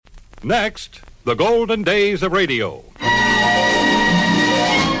Next, the golden days of radio.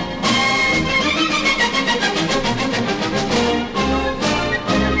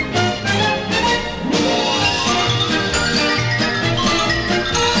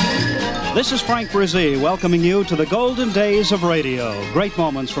 This is Frank Brzee welcoming you to the golden days of radio. Great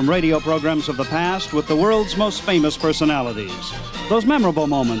moments from radio programs of the past with the world's most famous personalities. Those memorable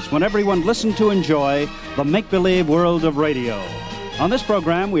moments when everyone listened to enjoy the make-believe world of radio. On this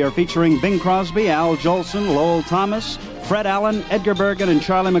program, we are featuring Bing Crosby, Al Jolson, Lowell Thomas, Fred Allen, Edgar Bergen, and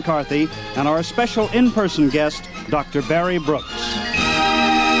Charlie McCarthy, and our special in-person guest, Dr. Barry Brooks.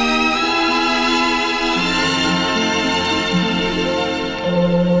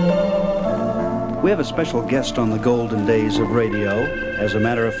 We have a special guest on the golden days of radio. As a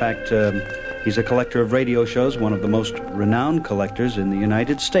matter of fact, he's a collector of radio shows, one of the most renowned collectors in the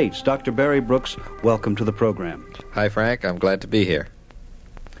United States. Dr. Barry Brooks, welcome to the program. Hi, Frank. I'm glad to be here.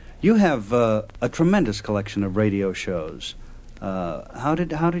 You have a tremendous collection of radio shows. How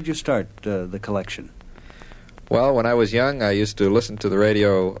did you start the collection? Well, when I was young, I used to listen to the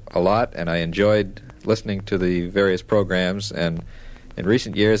radio a lot, and I enjoyed listening to the various programs. And in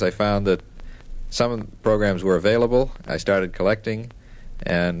recent years, I found that some programs were available. I started collecting,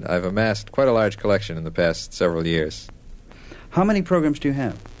 and I've amassed quite a large collection in the past several years. How many programs do you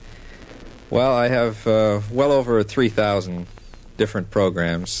have? Well, I have well over 3,000 different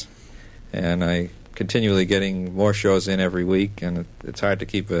programs, and I continually getting more shows in every week, and it's hard to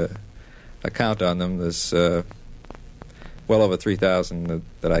keep a count on them. There's well over 3,000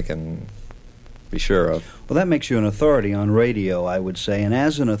 that I can be sure of. Well, that makes you an authority on radio, I would say. And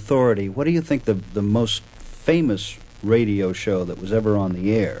as an authority, what do you think the most famous radio show that was ever on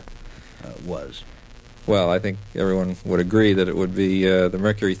the air was? Well, I think everyone would agree that it would be the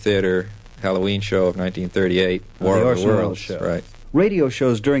Mercury Theater Halloween show of 1938, War of the Worlds. Show. Right. Radio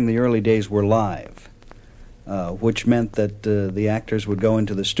shows during the early days were live, which meant that the actors would go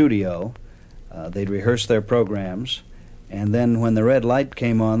into the studio, they'd rehearse their programs, and then when the red light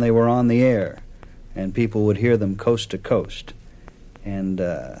came on, they were on the air, and people would hear them coast to coast. And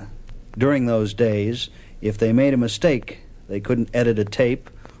during those days, if they made a mistake, they couldn't edit a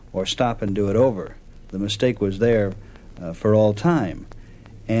tape or stop and do it over. The mistake was there for all time.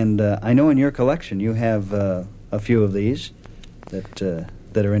 And I know in your collection you have a few of these that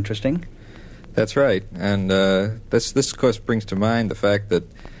are interesting. That's right. And this, of course, brings to mind the fact that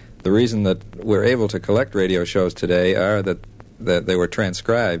the reason that we're able to collect radio shows today are that they were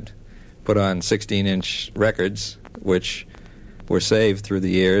transcribed, put on 16-inch records, which were saved through the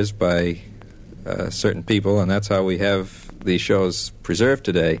years by certain people, and that's how we have these shows preserved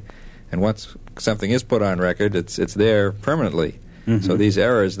today. And once something is put on record, it's there permanently. Mm-hmm. So these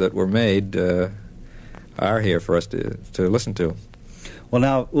errors that were made are here for us to listen to. Well,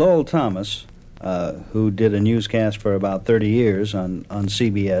 now, Lowell Thomas, who did a newscast for about 30 years on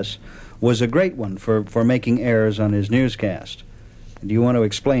CBS, was a great one for making errors on his newscast. Do you want to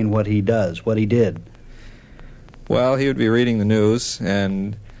explain what he does, what he did? Well, he would be reading the news,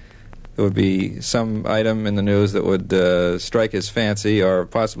 and there would be some item in the news that would strike his fancy, or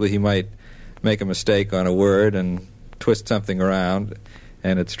possibly he might make a mistake on a word and twist something around,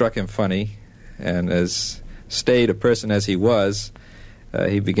 and it struck him funny. And as staid a person as he was,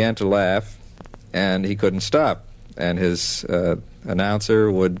 he began to laugh, and he couldn't stop. And his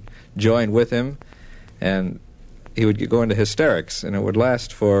announcer would join with him, and he would go into hysterics, and it would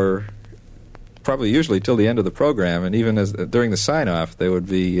last for probably usually till the end of the program, and even during the sign-off, they would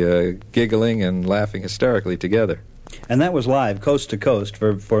be giggling and laughing hysterically together. And that was live, coast to coast,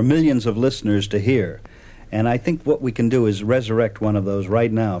 for millions of listeners to hear. And I think what we can do is resurrect one of those right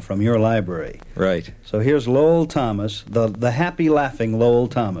now from your library. Right. So here's Lowell Thomas, the happy, laughing Lowell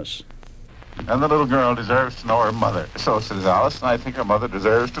Thomas. And the little girl deserves to know her mother. So says Alice, and I think her mother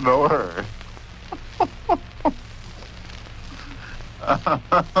deserves to know her.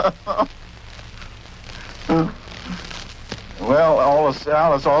 Well,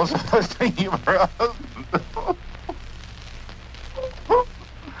 Alice also is thinking of her husband.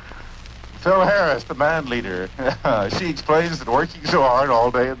 Phil Harris, the band leader. She explains that working so hard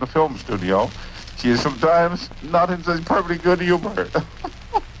all day in the film studio, she is sometimes not in such perfectly good humor.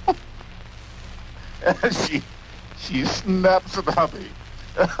 And she snaps at hubby.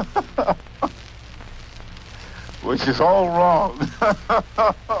 Which is all wrong.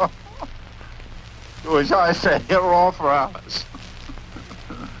 Which I say are all for Alice.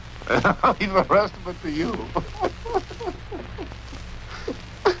 And I'll leave the rest of it to you.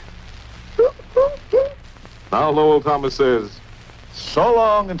 Now Lowell Thomas says, So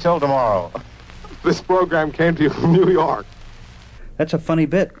long until tomorrow. this program came to you from New York. That's a funny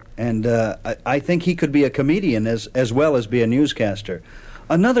bit, and I think he could be a comedian as well as be a newscaster.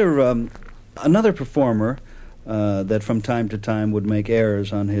 Another performer that from time to time would make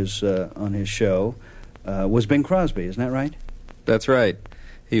errors on his show was Bing Crosby. Isn't that right? That's right.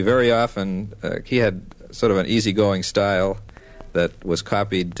 He very often he had sort of an easygoing style that was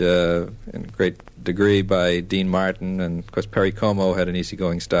copied in a great degree by Dean Martin, and of course Perry Como had an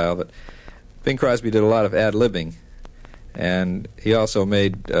easygoing style. But Bing Crosby did a lot of ad-libbing, and he also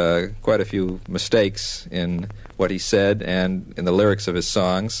made quite a few mistakes in what he said and in the lyrics of his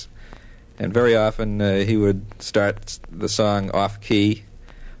songs. And very often he would start the song off-key,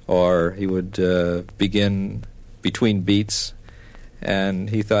 or he would begin between beats, and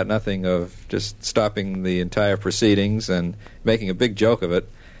he thought nothing of just stopping the entire proceedings and making a big joke of it,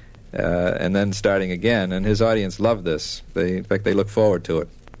 and then starting again. And his audience loved this. In fact, they look forward to it.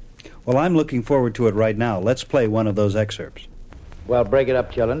 Well, I'm looking forward to it right now. Let's play one of those excerpts. Well, break it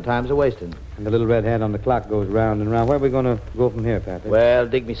up, children. Time's a-wasting. And the little red hand on the clock goes round and round. Where are we going to go from here, Pappy? Well,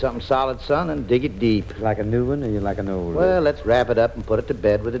 dig me something solid, son, and dig it deep. Like a new one, or you like an old one? Well, let's wrap it up and put it to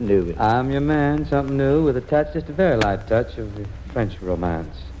bed with a new one. I'm your man, something new with a touch, just a very light touch of the French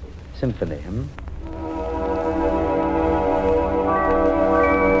romance. Symphony,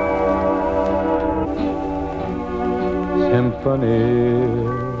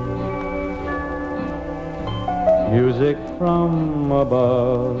 Symphony. Music from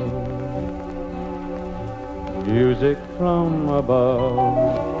above. Music from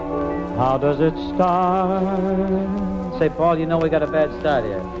above. How does it start? Say, Paul, you know we got a bad start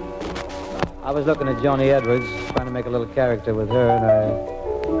here. I was looking at Joni Edwards, trying to make a little character with her, and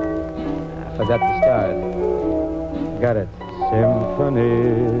I forgot to start. Got it.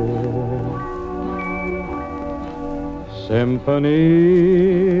 Symphony.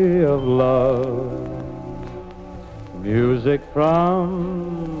 Symphony of love. Music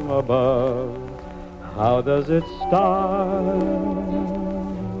from above. How does it start?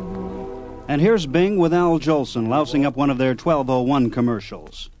 And here's Bing with Al Jolson lousing up one of their 1201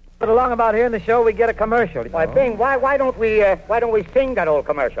 commercials. But along about here in the show, we get a commercial. Why, Bing, why don't we sing that old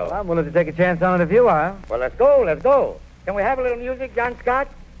commercial? Well, I'm willing to take a chance on it if you are. Well, let's go. Can we have a little music, John Scott?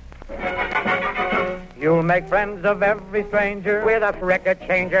 You'll make friends of every stranger With a record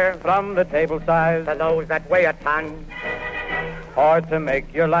changer from the table size, to those that weigh a ton. or to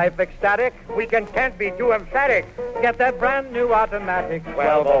make your life ecstatic. We can't be too emphatic. Get that brand new automatic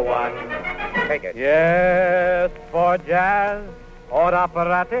 1201. Take it. Yes, for jazz or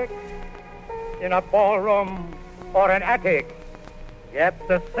operatic, In a ballroom or an attic. get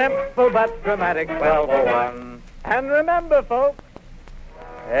the simple but dramatic 1201. And remember, folks,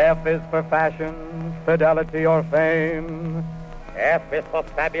 F is for fashion, fidelity, or fame. F is for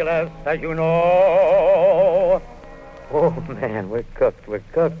fabulous, as you know. Oh, man, we're cooked, Al. Okay, you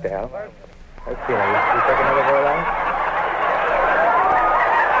take another roll out?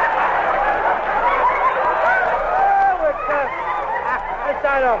 Oh, we're cooked. Let's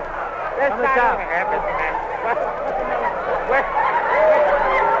start over. F is for man.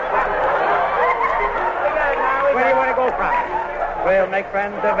 Where do you want to go from? We'll make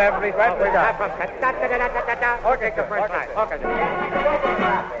friends of every stranger. Okay, the first line. Okay.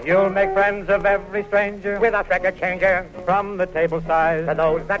 You'll make friends of every stranger With a record changer, from the table size, to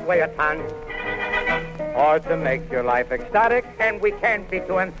those that weigh a ton. or to make your life ecstatic. And we can't be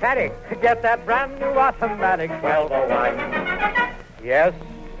too emphatic. Get that brand new automatic 1201. Yes,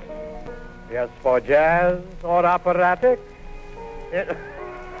 for jazz or operatic. Jazz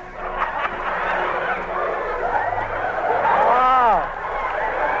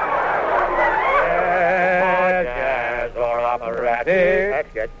or operatic.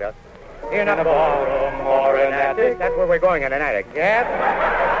 That's good, Bill. In a ballroom or an attic. That's where we're going, in an attic. Yes.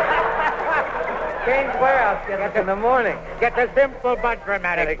 Change warehouse, get up in the morning. Get the simple but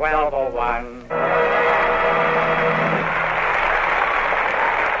dramatic 1201.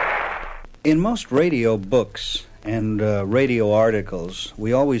 In most radio books and radio articles,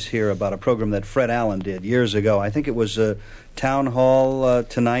 we always hear about a program that Fred Allen did years ago. I think it was Town Hall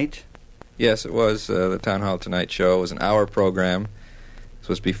Tonight. Yes, it was the Town Hall Tonight show. It was an hour program. This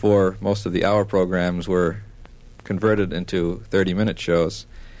was before most of the hour programs were converted into 30-minute shows.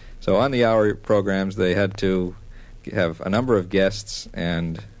 So on the hour programs, they had to have a number of guests,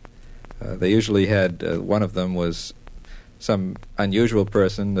 and they usually had one of them was some unusual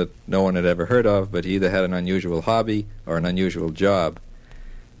person that no one had ever heard of, but he either had an unusual hobby or an unusual job.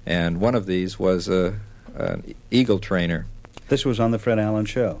 And one of these was an eagle trainer. This was on the Fred Allen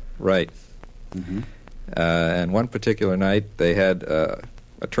Show. Right. Mm-hmm. And one particular night, they had a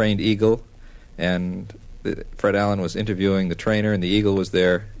trained eagle, and Fred Allen was interviewing the trainer, and the Eagle was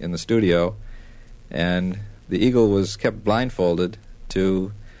there in the studio, and the Eagle was kept blindfolded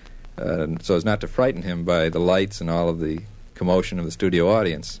so as not to frighten him by the lights and all of the commotion of the studio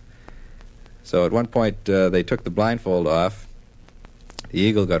audience. So at one point they took the blindfold off. The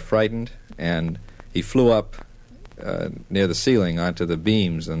Eagle got frightened, and he flew up near the ceiling onto the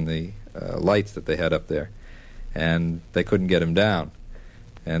beams and the lights that they had up there, and they couldn't get him down.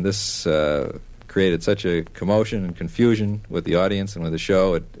 And this created such a commotion and confusion with the audience and with the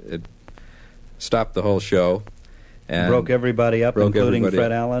show, it stopped the whole show. And broke everybody up, including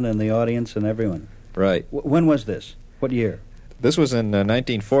Fred up. Allen and the audience and everyone. Right. When was this? What year? This was in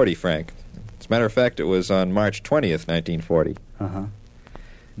 1940, Frank. As a matter of fact, it was on March 20th, 1940. Uh-huh.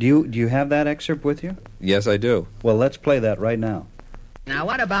 Do you have that excerpt with you? Yes, I do. Well, let's play that right now. Now,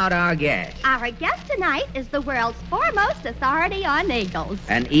 what about our guest? Our guest tonight is the world's foremost authority on eagles.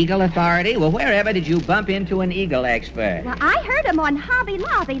 An eagle authority? Well, wherever did you bump into an eagle expert? Well, I heard him on Hobby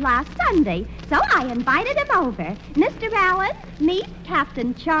Lobby last Sunday, so I invited him over. Mr. Allen, meet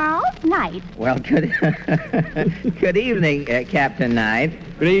Captain Charles Knight. Well, good evening, Captain Knight.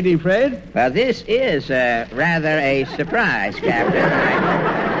 Good evening, Fred. Well, this is rather a surprise, Captain.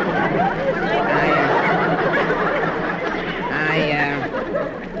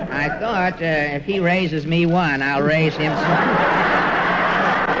 I thought if he raises me one, I'll raise him some.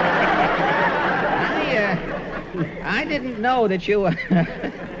 I didn't know that you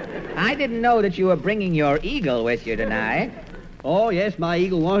I didn't know that you were bringing your eagle with you tonight. Oh, yes, my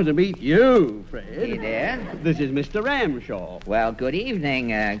eagle wanted to meet you, Fred. He did? This is Mr. Ramshaw. Well, good evening,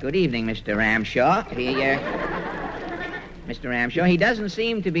 Mr. Ramshaw. Mr. Ramshaw, he doesn't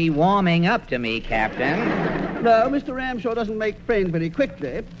seem to be warming up to me, Captain. No, Mr. Ramshaw doesn't make friends very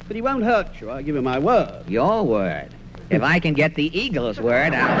quickly, but he won't hurt you. I give him my word. Your word? If I can get the eagle's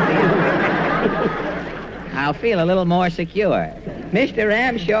word, I'll feel a little more secure. Mr.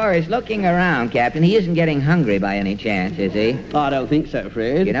 Ramshaw is looking around, Captain. He isn't getting hungry by any chance, is he? I don't think so,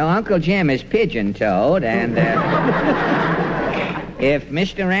 Fred. You know, Uncle Jim is pigeon-toed, and if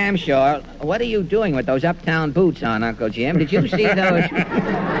Mr. Ramshaw... What are you doing with those uptown boots on, Uncle Jim? Did you see those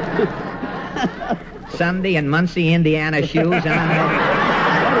Sunday and Muncie, Indiana shoes on there?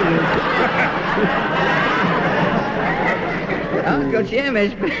 Uncle Jim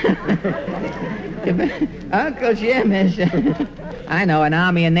is... Uncle Jim is... I know, an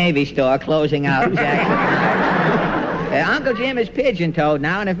Army and Navy store closing out in Jackson. Uncle Jim is pigeon-toed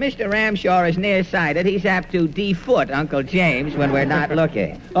now, and if Mr. Ramshaw is nearsighted, he's apt to defoot Uncle James when we're not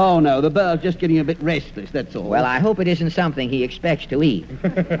looking. Oh, no, the bird's just getting a bit restless, that's all. Well, I hope it isn't something he expects to eat.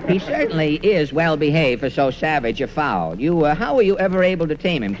 He certainly is well-behaved for so savage a fowl. How were you ever able to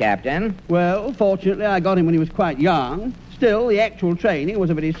tame him, Captain? Well, fortunately, I got him when he was quite young. Still, the actual training was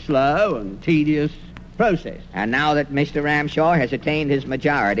a very slow and tedious process. And now that Mr. Ramshaw has attained his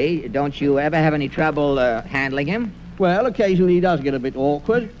majority, don't you ever have any trouble handling him? Well, occasionally he does get a bit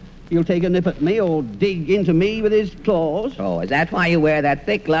awkward. He'll take a nip at me or dig into me with his claws. Oh, is that why you wear that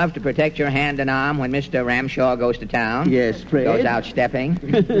thick glove to protect your hand and arm when Mr. Ramshaw goes to town? Yes, Fred. Goes out stepping?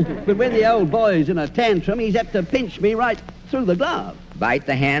 But when the old boy's in a tantrum, he's apt to pinch me right through the glove. Bite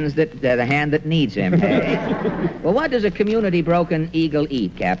the hand that needs him, hey? Well, what does a community-broken eagle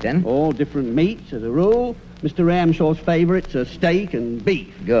eat, Captain? All different meats, as a rule. Mr. Ramshaw's favorites are steak and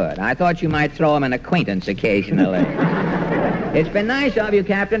beef. Good. I thought you might throw him an acquaintance occasionally. It's been nice of you,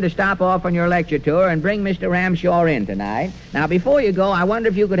 Captain, to stop off on your lecture tour and bring Mr. Ramshaw in tonight. Now, before you go, I wonder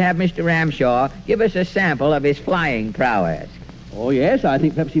if you could have Mr. Ramshaw give us a sample of his flying prowess. Oh, yes, I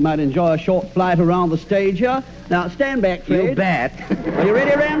think perhaps he might enjoy a short flight around the stage here. Now, stand back, Fred. You bet. Are you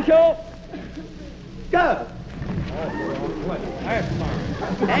ready, Ramshaw? Go!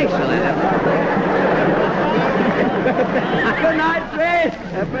 Excellent. Good night, Fred.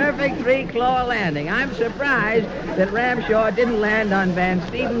 A perfect three-claw landing. I'm surprised that Ramshaw didn't land on Van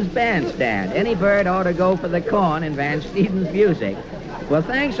Stevens' bandstand. Any bird ought to go for the corn in Van Stevens' music. Well,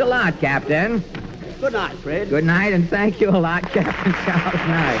 thanks a lot, Captain. Good night, Fred. Good night, and thank you a lot, Captain Charles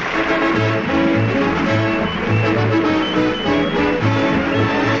Knight.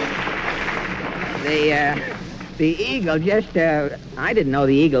 The eagle just, I didn't know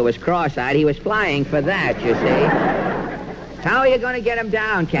the eagle was cross-eyed. He was flying for that, you see. How are you going to get him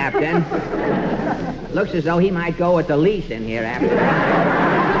down, Captain? Looks as though he might go with the lease in here after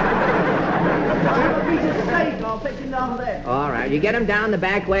that. I'll take him down there. All right. You get him down the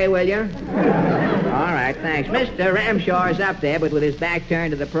back way, will you? All right, thanks. Mr. Ramshaw is up there, but with his back turned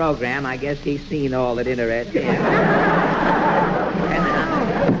to the program, I guess he's seen all that interests him. And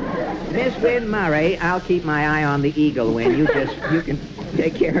now, Miss Wynn Murray, I'll keep my eye on the eagle, Wynn. You can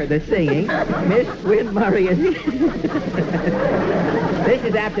take care of the singing. Miss Win Murray is... This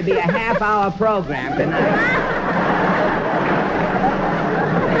is apt to be a half-hour program tonight.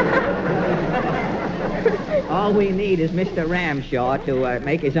 All we need is Mr. Ramshaw to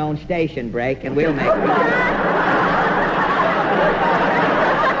make his own station break, and we'll make it.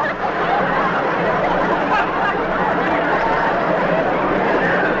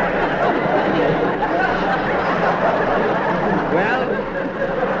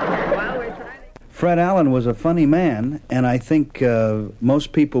 Fred Allen was a funny man, and I think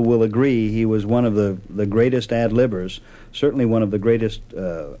most people will agree he was one of the greatest ad-libbers, certainly one of the greatest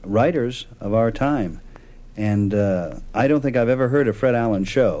writers of our time. And I don't think I've ever heard a Fred Allen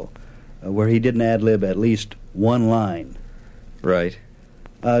show where he didn't ad-lib at least one line. Right.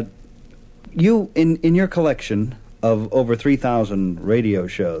 You, in your collection of over 3,000 radio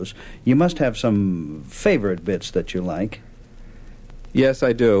shows, you must have some favorite bits that you like. Yes,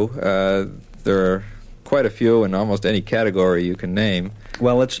 I do. There are quite a few in almost any category you can name.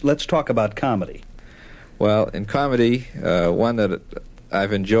 Well, let's talk about comedy. Well, in comedy, one that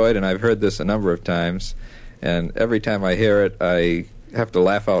I've enjoyed, and I've heard this a number of times, and every time I hear it, I have to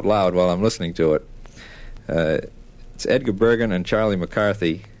laugh out loud while I'm listening to it. It's Edgar Bergen and Charlie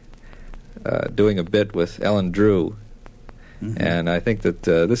McCarthy doing a bit with Ellen Drew. Mm-hmm. And I think that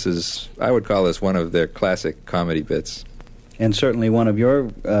I would call this one of their classic comedy bits. And certainly one of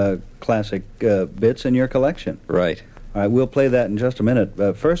your classic bits in your collection. Right. All right, we'll play that in just a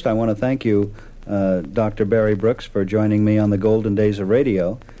minute. First, I want to thank you, Dr. Barry Brooks, for joining me on the Golden Days of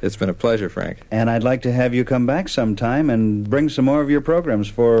Radio. It's been a pleasure, Frank. And I'd like to have you come back sometime and bring some more of your programs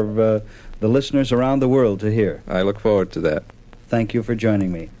for the listeners around the world to hear. I look forward to that. Thank you for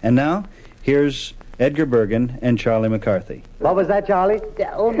joining me. And now, here's Edgar Bergen and Charlie McCarthy. What was that, Charlie?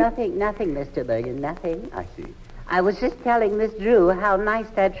 Oh, nothing, Mr. Bergen, nothing. I see. I was just telling Miss Drew how nice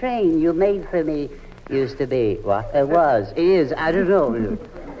that train you made for me used to be. What? Is. I don't know.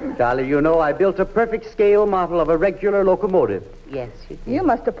 Charlie, you know I built a perfect scale model of a regular locomotive. Yes, you did. You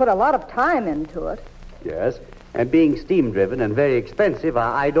must have put a lot of time into it. Yes, and being steam-driven and very expensive,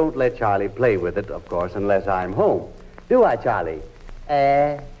 I don't let Charlie play with it, of course, unless I'm home. Do I, Charlie?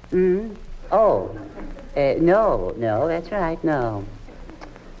 No, that's right, no.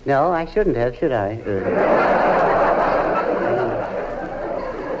 No, I shouldn't have, should I?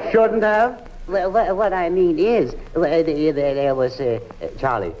 Shouldn't have? Well, what I mean is, there was...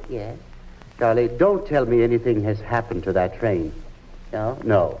 Charlie. Yes? Charlie, don't tell me anything has happened to that train. No?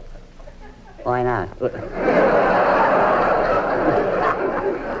 No. Why not?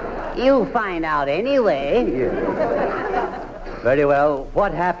 You'll find out anyway. Very well.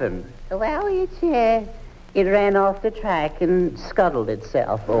 What happened? Well, it ran off the track and scuttled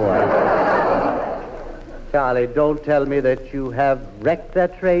itself. Charlie, don't tell me that you have wrecked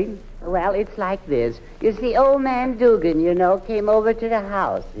that train. Well, it's like this. You see, old man Dugan, came over to the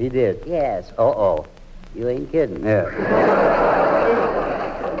house. He did? Yes. Uh-oh. You ain't kidding. Yeah.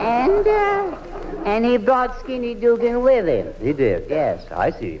 And he brought Skinny Dugan with him. He did? Yes.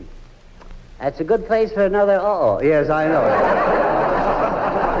 I see. That's a good place for another uh-oh. Yes, I know.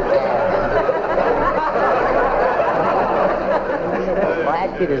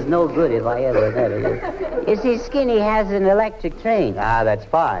 That kid is no good if I ever met him. You see, Skinny has an electric train. Ah, that's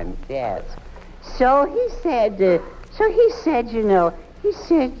fine. Yes. So he said,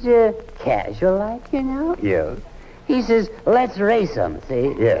 casual like, Yes. He says, let's race them,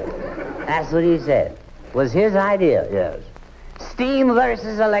 see? Yes. That's what he said. Was his idea. Yes. Steam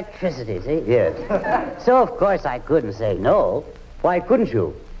versus electricity, see? Yes. So, of course, I couldn't say no. Why couldn't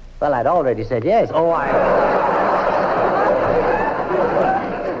you? Well, I'd already said yes.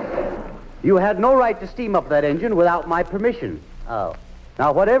 You had no right to steam up that engine without my permission. Oh.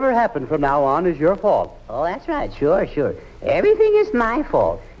 Now, whatever happened from now on is your fault. Oh, that's right. Sure. Everything is my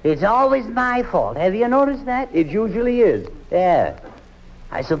fault. It's always my fault. Have you noticed that? It usually is. Yeah.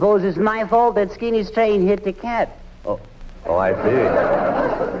 I suppose it's my fault that Skinny's train hit the cat. Oh, I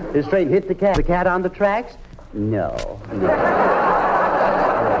see. His train hit the cat. The cat on the tracks? No.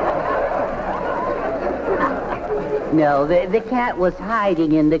 No, the cat was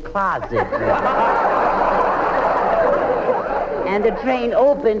hiding in the closet. And the train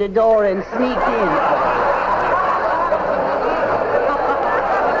opened the door and sneaked in.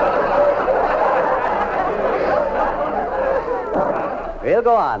 We'll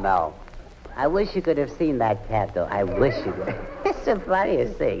go on now. I wish you could have seen that cat, though. I wish you could. It's the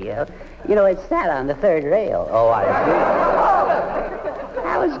funniest thing, You know, it sat on the third rail. Oh, I see.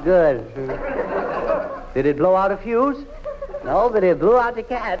 That was good. Did it blow out a fuse? No, but it blew out the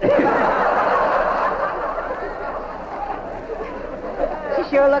cat.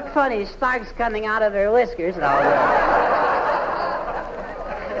 sure look funny. Sparks coming out of her whiskers and all that.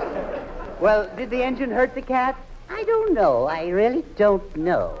 Well, did the engine hurt the cat? I don't know. I really don't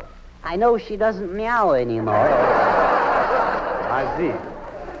know. I know she doesn't meow anymore. I see.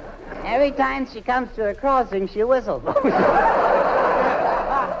 Every time she comes to a crossing, she whistles.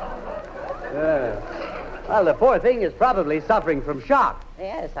 Well, the poor thing is probably suffering from shock.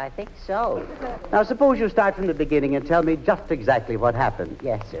 Yes, I think so. Now, suppose you start from the beginning and tell me just exactly what happened.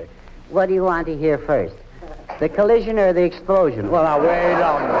 Yes, sir. What do you want to hear first? The collision or the explosion? Well, now, wait a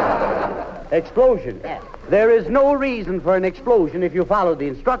minute. Explosion. Yes. There is no reason for an explosion if you follow the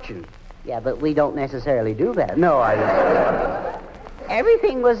instructions. Yeah, but we don't necessarily do that. No, I...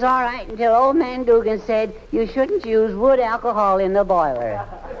 Everything was all right until old man Dugan said you shouldn't use wood alcohol in the boiler.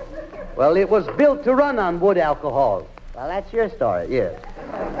 Well, it was built to run on wood alcohol. Well, that's your story. Yes.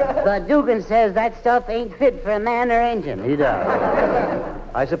 But Dugan says that stuff ain't fit for a man or engine. He does.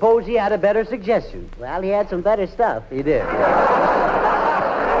 I suppose he had a better suggestion. Well, he had some better stuff. He did.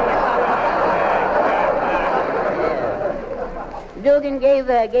 Dugan gave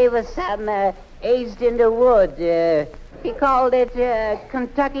us some aged into wood. He called it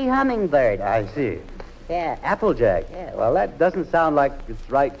Kentucky Hummingbird. I see. Yeah. Applejack. Yeah. Well, that doesn't sound like it's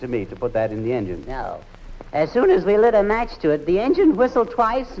right to me to put that in the engine. No. As soon as we lit a match to it, the engine whistled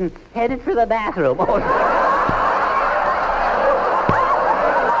twice and headed for the bathroom.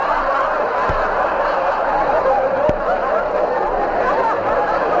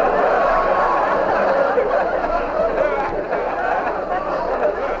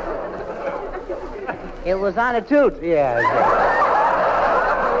 It was on a toot. Yeah.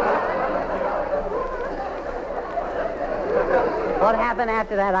 What happened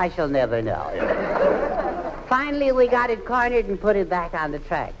after that, I shall never know. Finally, we got it cornered and put it back on the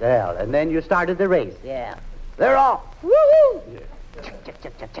track. Well, and then you started the race. Yeah. They're off. Woo-hoo! Yeah.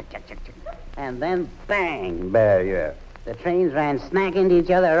 And then, bang. There, yeah. The trains ran smack into each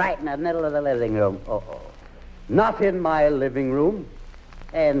other right in the middle of the living room. Uh-oh. Not in my living room.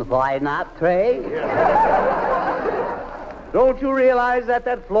 And why not, pray? Don't you realize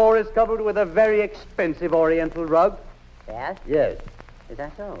that floor is covered with a very expensive Oriental rug? Yes? Yes. Is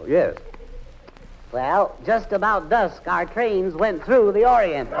that so? Yes. Well, just about dusk, our trains went through the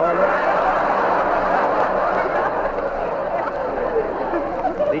Orient.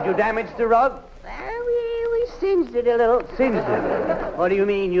 Did you damage the rug? Well, we singed it a little. Singed it? What do you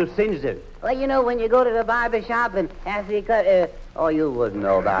mean you singed it? Well, you know, when you go to the barber shop and after you cut... oh, you wouldn't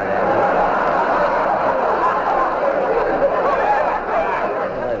know about that.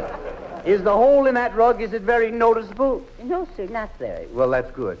 Is the hole in that rug, is it very noticeable? No, sir, not very. Well, that's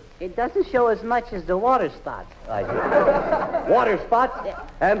good. It doesn't show as much as the water spots. I see. Water spots? Yeah.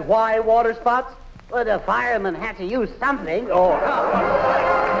 And why water spots? Well, the firemen had to use something. Oh.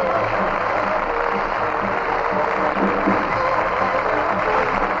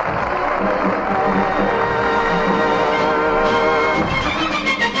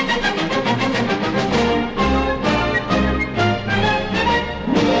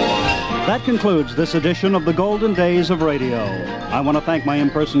 That concludes this edition of the Golden Days of Radio. I want to thank my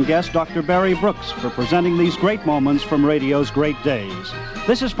in-person guest, Dr. Barry Brooks, for presenting these great moments from radio's great days.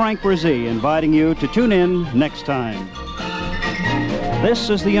 This is Frank Brzee inviting you to tune in next time. This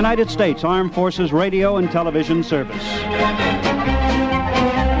is the United States Armed Forces Radio and Television Service.